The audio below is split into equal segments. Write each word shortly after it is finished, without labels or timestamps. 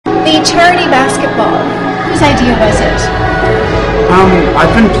The charity basketball, whose idea was it? I've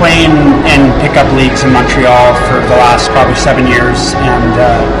been playing in pickup leagues in Montreal for the last probably 7 years, and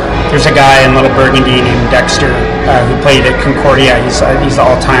there's a guy in Little Burgundy named Dexter who played at Concordia. He's the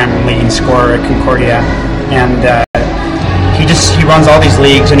all-time leading scorer at Concordia, and he runs all these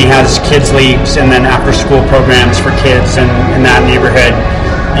leagues, and he has kids leagues and then after-school programs for kids in that neighborhood.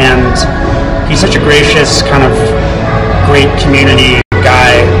 And he's such a gracious, kind of great community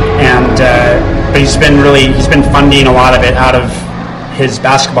guy, and but he's been funding a lot of it out of his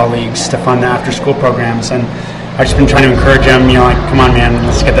basketball leagues to fund the after-school programs, and I've just been trying to encourage him, like, come on, man,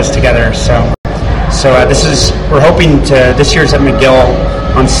 let's get this together. So we're hoping to, this year's at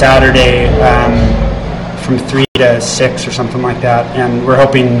McGill on Saturday from 3 to 6 or something like that, and we're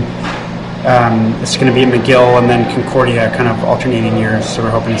hoping it's going to be at McGill and then Concordia, kind of alternating years, so we're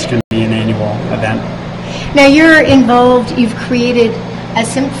hoping it's going to be an annual event. Now you're involved, you've created a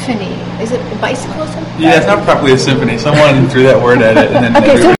symphony. Is it a bicycle symphony? Yeah, it's not properly a symphony. Someone threw that word at it, and then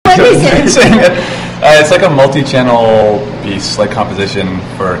okay, so what is it? It's like a multi-channel piece, like composition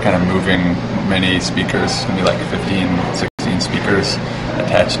for kind of moving many speakers. It's going to be like 15, 16 speakers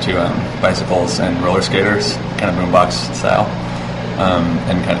attached to bicycles and roller skaters, kind of boombox style,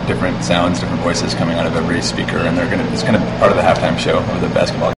 and kind of different sounds, different voices coming out of every speaker. And it's going to be part of the halftime show of the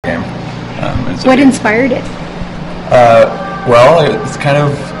basketball game. What inspired it? Well, it's kind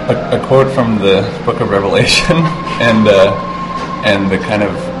of a quote from the Book of Revelation, and the kind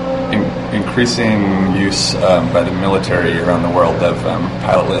of increasing use by the military around the world of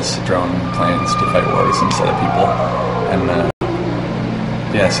pilotless drone planes to fight wars instead of people. And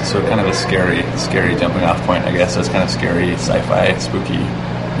yes, so kind of a scary jumping off point, I guess. So it's kind of scary, sci-fi, spooky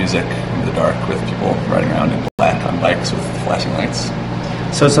music in the dark with people riding around in black on bikes with flashing lights.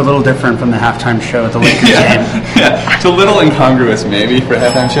 So it's a little different from the halftime show at the Lakers game. Yeah, it's a little incongruous maybe for a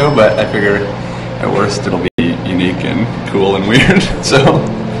halftime show, but I figure at worst it'll be unique and cool and weird. So,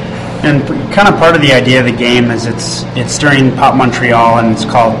 and kind of part of the idea of the game is it's during Pop Montreal, and it's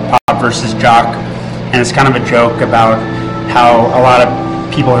called Pop versus Jock, and it's kind of a joke about how a lot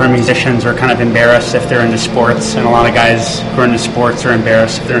of people who are musicians are kind of embarrassed if they're into sports, and a lot of guys who are into sports are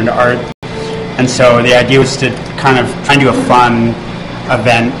embarrassed if they're into art. And so the idea was to kind of try and do a fun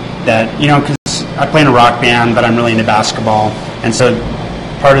event that, because I play in a rock band, but I'm really into basketball, and so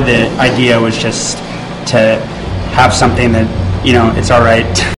part of the idea was just to have something that, it's all right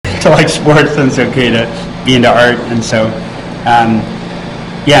to like sports, and it's okay to be into art. And so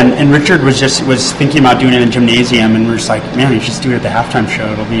and Richard was thinking about doing it in a gymnasium, and we're just like, man, you should just do it at the halftime show.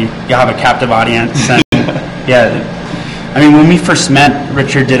 You'll have a captive audience. And I mean, when we first met,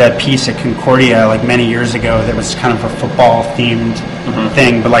 Richard did a piece at Concordia like many years ago that was kind of a football-themed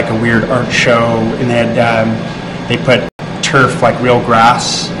thing, but like a weird art show. And they put turf, like real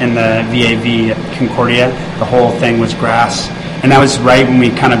grass, in the VAV at Concordia. The whole thing was grass. And that was right when we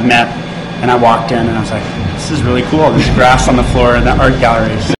kind of met, and I walked in, and I was like, this is really cool. There's grass on the floor in the art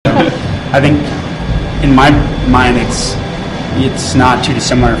gallery. So I think, in my mind, it's not too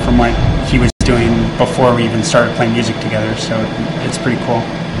dissimilar from what he was doing before we even started playing music together, so it's pretty cool.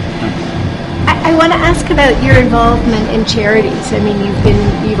 I want to ask about your involvement in charities. I mean,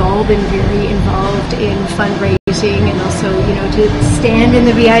 you've all been very involved in fundraising, and also, to stand in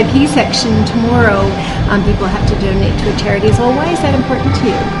the VIP section tomorrow, people have to donate to a charity as well. Why is that important to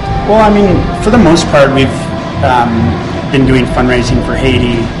you? Well, I mean, for the most part, we've been doing fundraising for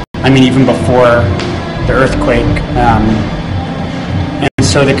Haiti. I mean, even before the earthquake. And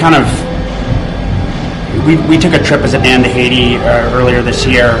so the kind of, we took a trip as a band to Haiti earlier this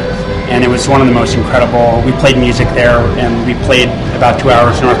year, and it was one of the most incredible. We played music there, and we played about 2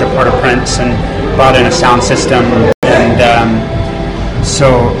 hours north of Port-au-Prince and brought in a sound system. And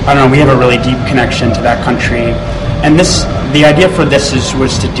so, I don't know, we have a really deep connection to that country. And the idea for this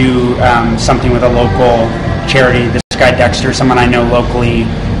was to do something with a local charity. This guy Dexter, someone I know locally,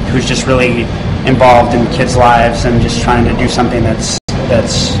 who's just really involved in kids' lives and just trying to do something that's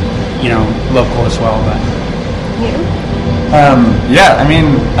local as well. But I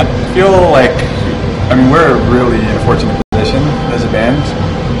mean, I feel like we're really in a fortunate position as a band,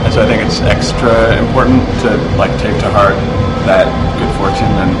 and so I think it's extra important to like take to heart that good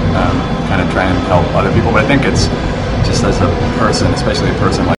fortune and kind of try and help other people. But I think it's just as a person, especially a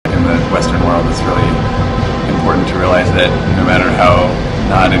person like in the Western world, it's really important to realize that no matter how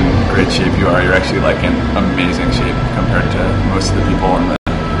not in great shape you are, you're actually like in amazing shape compared to most of the people in the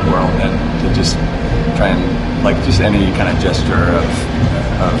world, and to just try and like just any kind of gesture of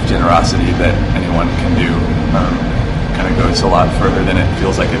generosity that anyone can do kind of goes a lot further than it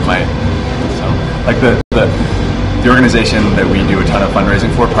feels like it might. So like the the organization that we do a ton of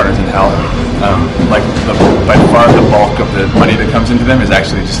fundraising for, Partners in Health, like by far the bulk of the money that comes into them is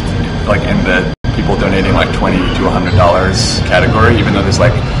actually just like in the people donating like $20 to $100 category, even though there's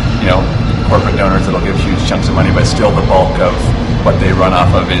like, corporate donors that'll give huge chunks of money, but still the bulk of what they run off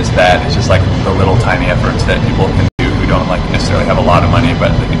of is that. It's just like the little tiny efforts that people can do who don't like necessarily have a lot of money,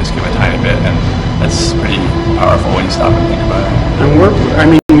 but they can just give a tiny bit, and that's pretty powerful when you stop and think about it. And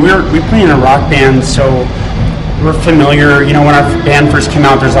we play in a rock band, so we're familiar. When our band first came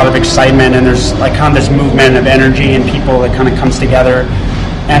out, there's a lot of excitement, and there's like kind of this movement of energy and people that kind of comes together.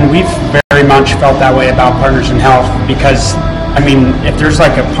 And we've very much felt that way about Partners in Health because, if there's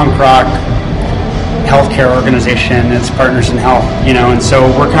like a punk rock healthcare organization, it's Partners in Health, and so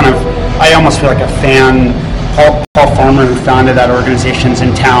I almost feel like a fan. Paul Farmer, who founded that organization, is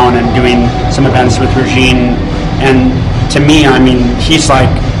in town and doing some events with Regine, and to me, he's like,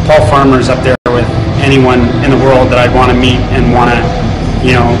 Paul Farmer's up there with anyone in the world that I'd want to meet and want to,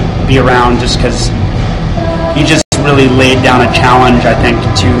 be around, just because he just really laid down a challenge, I think,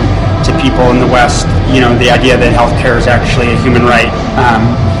 to people in the West, the idea that healthcare is actually a human right,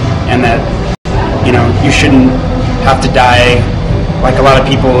 and that, you shouldn't have to die like a lot of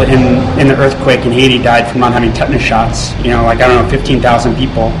people in the earthquake in Haiti died from not having tetanus shots, 15,000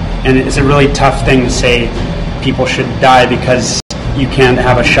 people. And it's a really tough thing to say people should die because you can't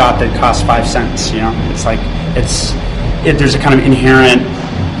have a shot that costs 5 cents, It's like, there's a kind of inherent,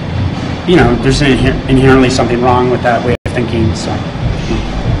 there's inherently something wrong with that way of thinking, so.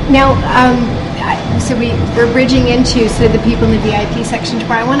 Now, so we're bridging into the people in the VIP section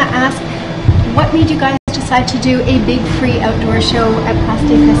where I want to ask, what made you guys decide to do a big free outdoor show at Place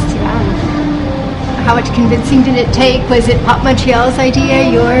des Festivals? How much convincing did it take? Was it Pop Montreal's idea,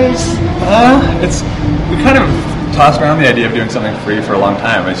 yours? We kind of tossed around the idea of doing something free for a long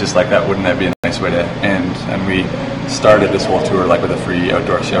time. It's just like, wouldn't that be a nice way to end? And we started this whole tour like with a free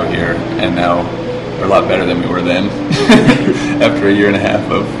outdoor show here, and now we're a lot better than we were then after a year and a half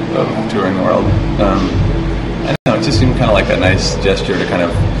of touring the world. I don't know, it just seemed kind of like a nice gesture to kind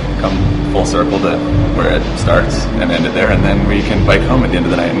of come full circle to where it starts and end it there, and then we can bike home at the end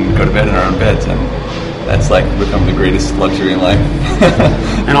of the night and go to bed in our own beds, and that's like become the greatest luxury in life.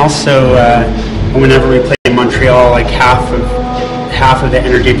 And also, whenever we play in Montreal, like half of the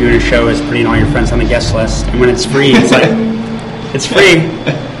energy of doing a show is putting all your friends on the guest list, and when it's free, it's like, it's free,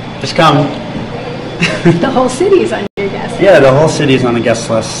 just come. The whole city is on your guest list. Yeah, the whole city is on the guest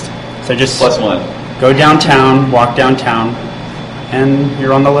list. So just plus one. Go downtown, walk downtown, and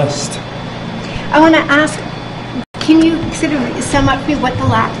you're on the list. I want to ask, can you sort of sum up for me what the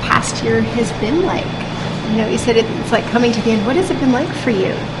past year has been like? You said it's like coming to the end. What has it been like for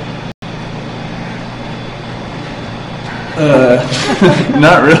you?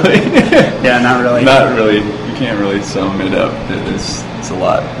 Not really. Yeah, not really. Not really. You can't really sum it up. It's a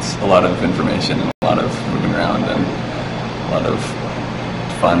lot. It's a lot of information and a lot of moving around and a lot of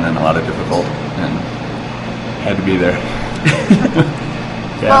fun and a lot of difficult, and had to be there.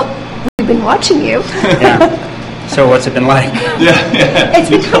 Yeah. Well, we've been watching you. Yeah. So what's it been like? Yeah. It's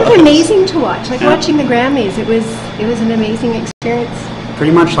been kind of amazing to watch. Like watching the Grammys, it was an amazing experience.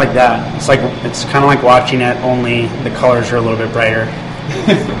 Pretty much like that. It's kind of like watching it, only the colors are a little bit brighter.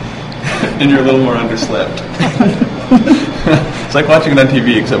 And you're a little more underslept. It's like watching it on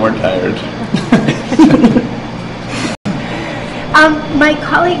TV, except we're tired. My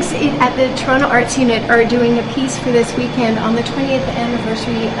colleagues at the Toronto Arts Unit are doing a piece for this weekend on the 20th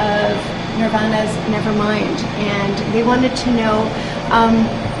anniversary of Nirvana's Nevermind, and they wanted to know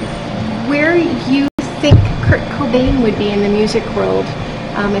where you think Kurt Cobain would be in the music world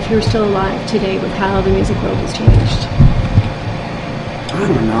if he were still alive today, with how the music world has changed. I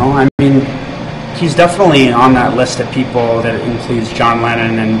don't know. He's definitely on that list of people that includes John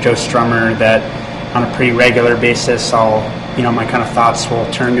Lennon and Joe Strummer, that on a pretty regular basis my kind of thoughts will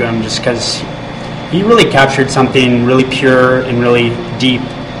turn to him, just because he really captured something really pure and really deep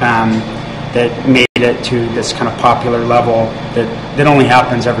that made it to this kind of popular level that only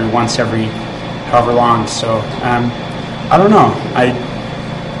happens every however long. So I don't know.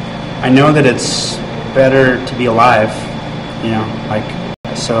 I know that it's better to be alive,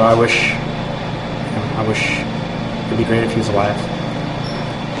 so I wish it'd be great if he was alive.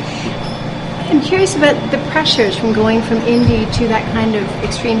 I'm curious about the pressures from going from indie to that kind of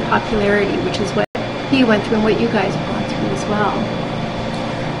extreme popularity, which is what he went through and what you guys have gone through as well.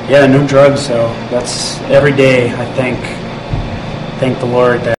 Yeah, no drugs, so that's every day. I thank the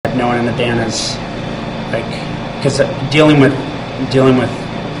Lord that no one in the band is because dealing with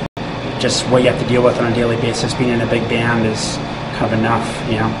just what you have to deal with on a daily basis, being in a big band is kind of enough,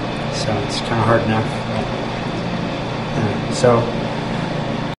 so it's kind of hard enough. So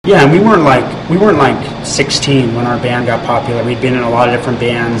yeah, and we weren't like 16 when our band got popular. We'd been in a lot of different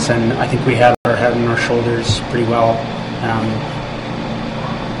bands, and I think we had our head on our shoulders pretty well.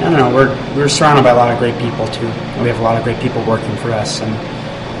 I don't know. We're surrounded by a lot of great people too. We have a lot of great people working for us, and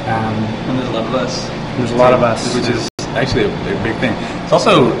there's a lot of us. There's a lot of us, which is actually a big thing.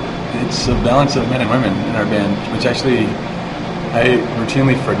 It's a balance of men and women in our band, which actually I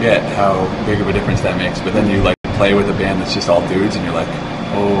routinely forget how big of a difference that makes. But then you like play with a band that's just all dudes, and you're like,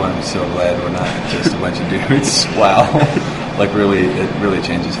 oh, I'm so glad we're not just a bunch of dudes. Wow, it really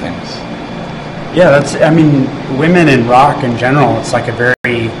changes things. Yeah, women in rock in general, it's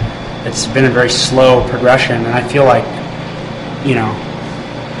been a very slow progression, and I feel like,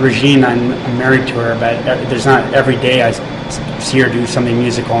 Regine, I'm married to her, but there's not every day I see her do something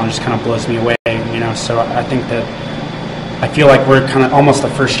musical and it just kind of blows me away, so I think that I feel like we're kind of almost the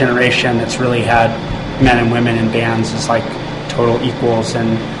first generation that's really had men and women in bands as like total equals,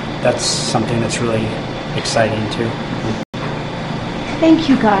 and that's something that's really exciting too. Thank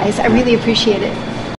you guys. I really appreciate it.